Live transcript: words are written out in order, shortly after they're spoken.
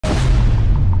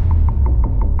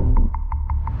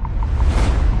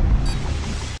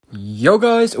Yo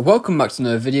guys, welcome back to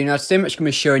another video. Now today I'm actually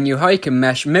going to be showing you how you can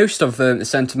mesh most of the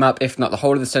center map, if not the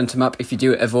whole of the center map, if you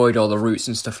do avoid all the routes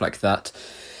and stuff like that.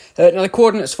 Now the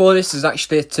coordinates for this is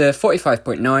actually at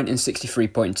 45.9 and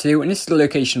 63.2, and this is the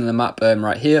location of the map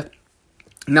right here.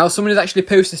 Now someone has actually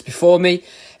posted this before me,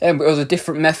 but it was a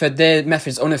different method. Their method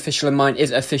is unofficial and mine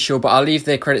is official, but I'll leave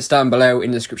their credits down below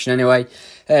in the description anyway,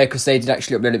 because they did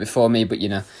actually upload it before me, but you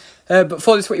know. But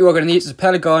for this, what you are going to need is a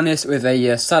Pelagarnis with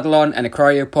a saddle on and a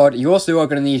cryopod. You also are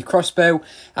going to need crossbow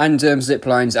and zip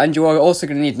lines, and you are also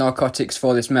going to need narcotics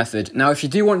for this method. Now, if you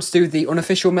do want to do the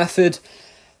unofficial method,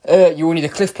 you will need a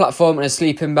cliff platform and a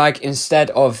sleeping bag instead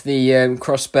of the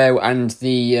crossbow and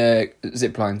the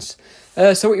zip lines.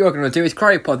 So what you are going to do is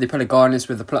cryopod the Pelagarnis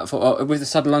with the platform, with the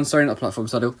saddle on. Sorry, not the platform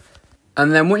saddle.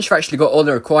 And then once you've actually got all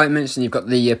the requirements and you've got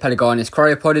the Pelagarnis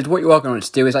cryopoded, what you are going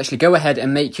to do is actually go ahead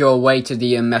and make your way to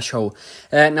the mesh hole.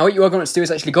 Now what you are going to do is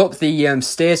actually go up the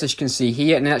stairs, as you can see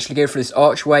here, and then actually go for this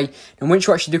archway. And once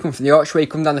you actually do come from the archway,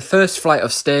 come down the first flight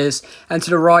of stairs, and to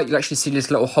the right you'll actually see this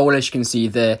little hole, as you can see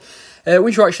there.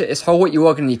 Once you're actually at this hole, what you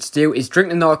are going to need to do is drink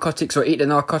the narcotics or eat the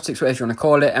narcotics, whatever you want to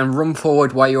call it, and run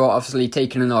forward while you are obviously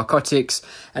taking the narcotics.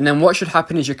 And then what should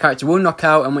happen is your character will knock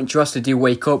out, and once you actually do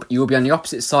wake up, you will be on the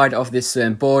opposite side of this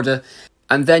border.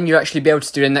 And then you'll actually be able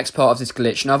to do the next part of this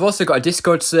glitch. Now I've also got a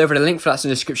Discord server, the link for that's in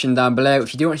the description down below.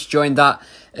 If you do want to join that,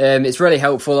 it's really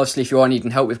helpful, obviously, if you are needing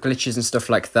help with glitches and stuff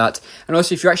like that. And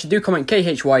also if you actually do comment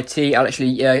KHYT, I'll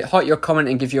actually heart your comment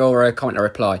and give your comment a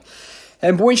reply.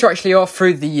 But once you're actually off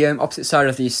through the opposite side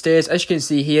of these stairs, as you can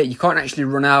see here, you can't actually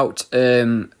run out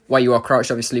while you are crouched,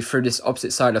 obviously, through this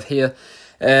opposite side of here.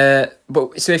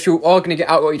 But so if you are going to get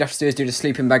out, what you'd have to do is do the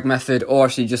sleeping bag method, or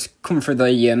actually just come through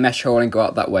the mesh hole and go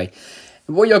out that way.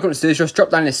 What you're going to do is just drop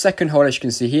down this second hole, as you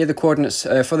can see here. The coordinates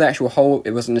for the actual hole,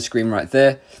 it was on the screen right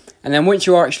there. And then once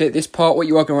you are actually at this part, what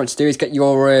you are going to want to do is get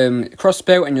your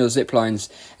crossbow and your zip lines,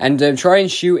 and try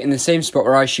and shoot in the same spot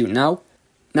where I shoot now.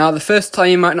 Now, the first time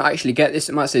you might not actually get this,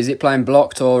 it might say zipline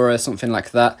blocked or something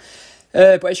like that.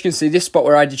 But as you can see, this spot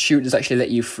where I did shoot does actually let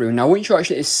you through. Now, once you're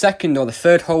actually at this second or the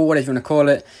third hole, whatever you want to call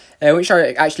it, once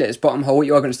you're actually at this bottom hole, what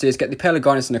you are going to do is get the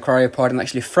Pelagarnis and the cryopod and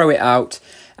actually throw it out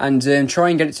and try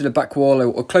and get it to the back wall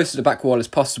or close to the back wall as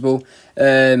possible.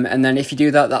 And then if you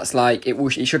do that, that's like,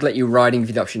 it should let you riding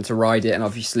with the option to ride it, and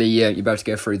obviously you'll be able to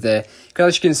go through there. Because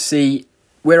as you can see,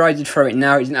 where I did throw it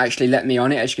now, it didn't actually let me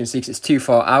on it, as you can see, because it's too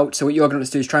far out. So what you're going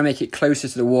to do is try and make it closer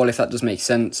to the wall, if that does make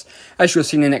sense, as you'll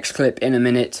see in the next clip in a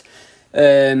minute.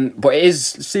 But it is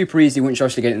super easy once you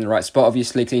actually get it in the right spot,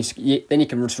 obviously. Then you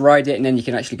can just ride it, and then you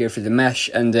can actually go through the mesh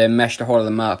and mesh the whole of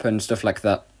the map and stuff like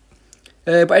that.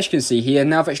 But as you can see here,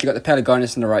 now I've actually got the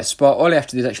Pelagarnis in the right spot. All I have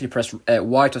to do is actually press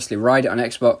Y to actually ride it on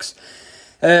Xbox.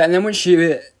 And then once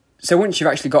you've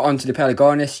actually got onto the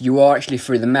Pelagarnis, you are actually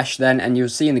through the mesh then, and you'll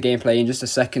see in the gameplay in just a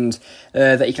second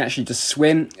that you can actually just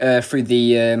swim through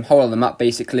the whole of the map,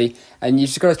 basically. And you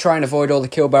just got to try and avoid all the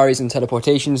kill barriers and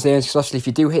teleportations there, because obviously if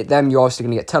you do hit them, you're also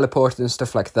going to get teleported and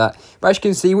stuff like that. But as you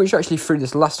can see, once you're actually through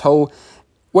this last hole,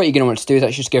 what you're going to want to do is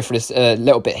actually just go for this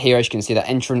little bit here, as you can see, that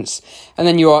entrance. And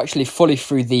then you are actually fully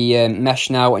through the mesh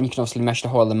now, and you can obviously mesh the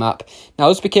whole of the map. Now,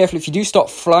 just be careful, if you do start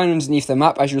flying underneath the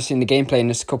map, as you'll see in the gameplay in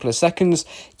just a couple of seconds,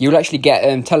 you'll actually get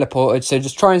teleported. So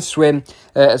just try and swim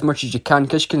as much as you can,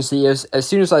 because you can see as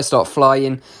soon as I start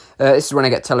flying, this is when I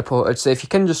get teleported. So if you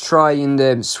can just try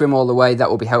and swim all the way,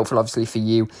 that will be helpful, obviously, for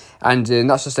you. And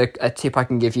that's just a tip I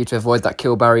can give you to avoid that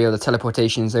kill barrier or the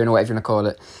teleportation zone or whatever you want to call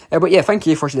it. But yeah, thank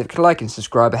you for watching. Leave a like and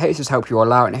subscribe. I hope this has helped you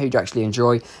all out, and I hope you actually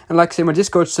enjoy. And like I say, my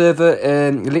Discord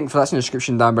server, link for that's in the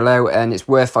description down below, and it's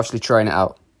worth actually trying it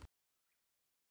out.